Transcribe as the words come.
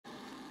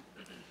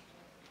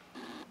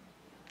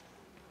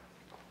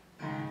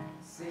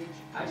Saige,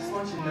 I just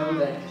want you to know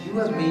that you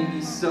have made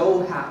me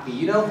so happy.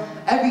 You know,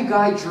 every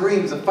guy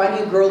dreams of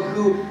finding a girl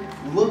who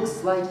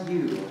looks like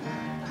you.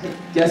 I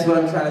guess what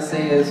I'm trying to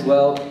say is,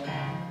 well,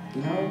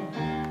 you know,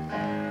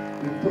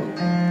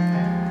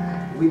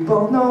 we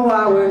both know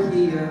why we're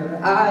here.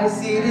 I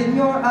see it in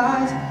your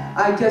eyes.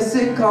 I guess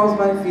it calms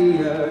my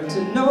fear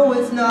to know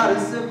it's not a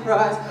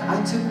surprise.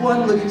 I took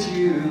one look at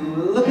you,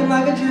 looking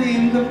like a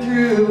dream come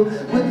true.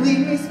 Would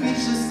leave me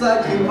speechless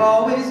like you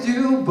always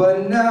do,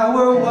 but now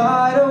we're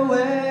wide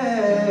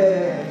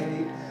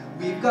awake.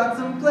 We've got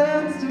some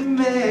plans to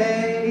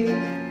make.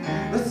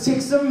 Let's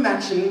take some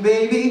action,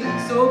 baby.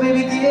 So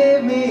baby,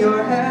 give me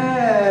your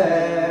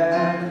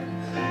hand.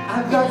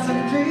 I've got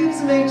some dreams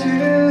to make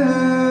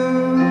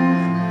true.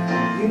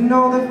 You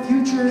know the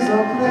future's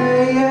all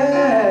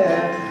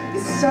playing.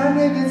 It's time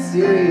to get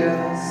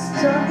serious,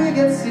 time to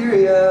get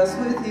serious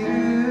with you.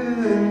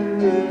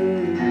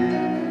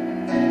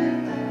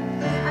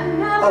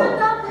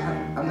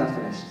 I'm not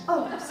finished.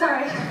 Oh,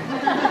 sorry.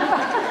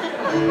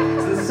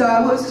 Since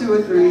I was 2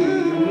 or 3,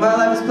 my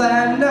life was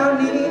planned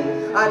out neat.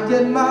 I'd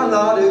get my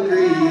law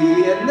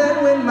degree and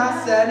then win my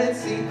Senate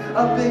seat.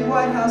 A big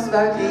White House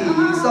back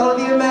east, all of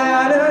the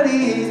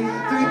amenities.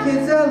 3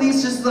 kids at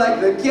least, just like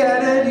the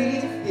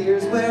Kennedys.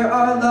 Here's where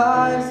our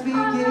lives begin.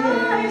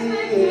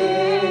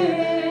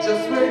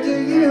 Just where do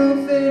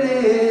you fit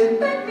in?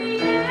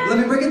 Let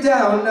me break it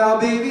down now,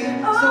 baby.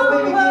 So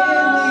baby, give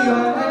me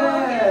your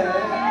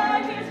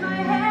hand. Here's my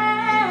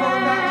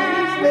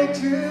hand. Make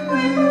true.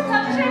 We both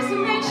have dreams to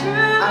make true. I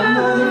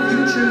know the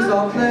future's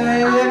all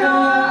playing. I know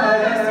I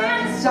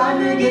understand. It's time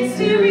to get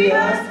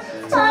serious.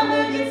 Time to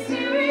get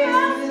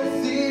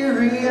serious.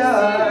 Serious.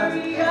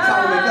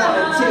 Time we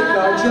gotta take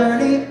our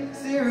journey.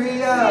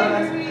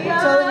 Serious. We're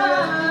telling you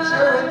the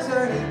future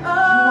attorney. You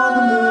want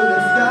the moon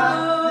and sky,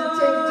 then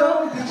take it,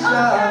 don't be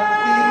shy.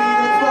 Baby,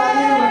 that's why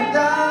you and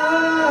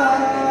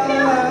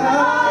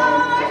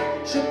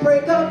I should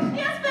break up.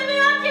 Yes, baby,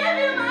 I'll give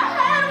you my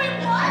hand. Wait,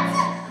 what?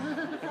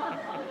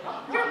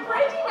 You're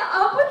breaking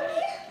up with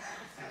me?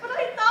 But I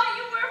thought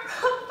you were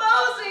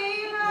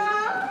proposing.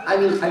 I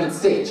mean,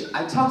 Saige, I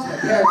talked to my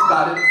parents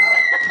about it.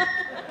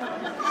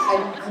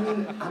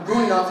 I'm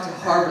going off to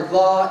Harvard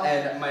Law,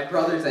 and my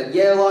brother's at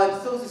Yale Law,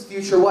 and so is his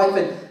future wife,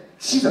 and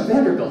she's a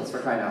Vanderbilt, for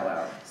crying out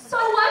loud. So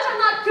what? I'm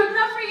not good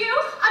enough for you?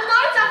 I'm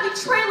not exactly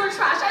trailer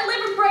trash. I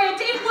live in Brea.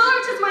 Dave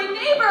Willard is my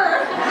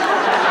neighbor.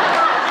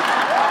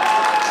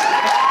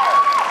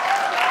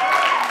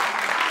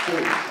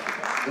 Saige,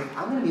 if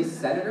I'm going to be a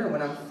senator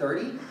when I'm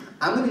 30,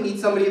 I'm going to need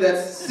somebody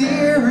that's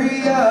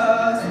serious.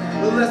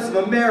 Less of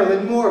a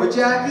Marilyn, more of a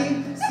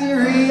Jackie.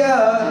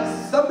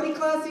 Serious. Somebody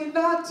classy and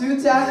not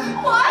too tacky.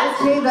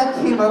 What? Okay, that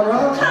came out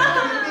wrong.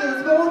 Maybe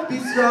let's both be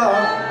strong.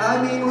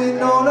 I mean, we've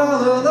known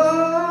all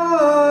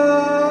along.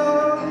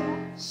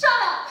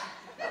 Shut up!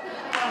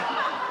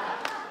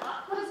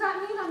 What does that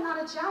mean? I'm not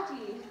a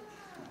Jackie.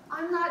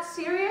 I'm not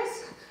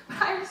serious,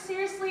 but I'm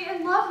seriously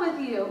in love with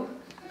you.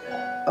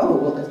 Oh,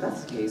 well, if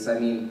that's the case, I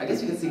mean, I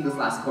guess we can sing this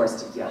last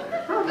chorus together.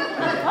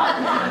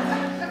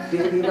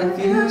 Baby, my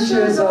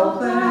future's all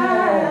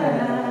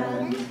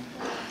planned.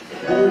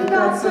 We've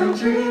got some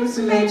dreams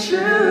to make true.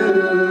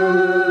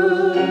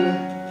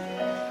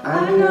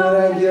 I know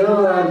that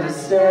you'll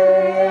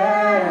understand.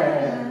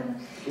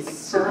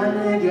 It's time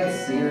to get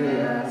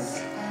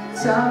serious.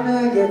 Time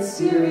to get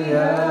serious.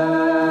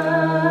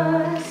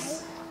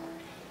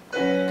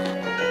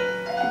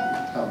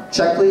 Oh,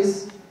 check,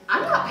 please.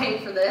 I'm not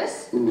paying for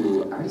this.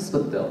 Ooh, I already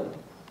split the bill.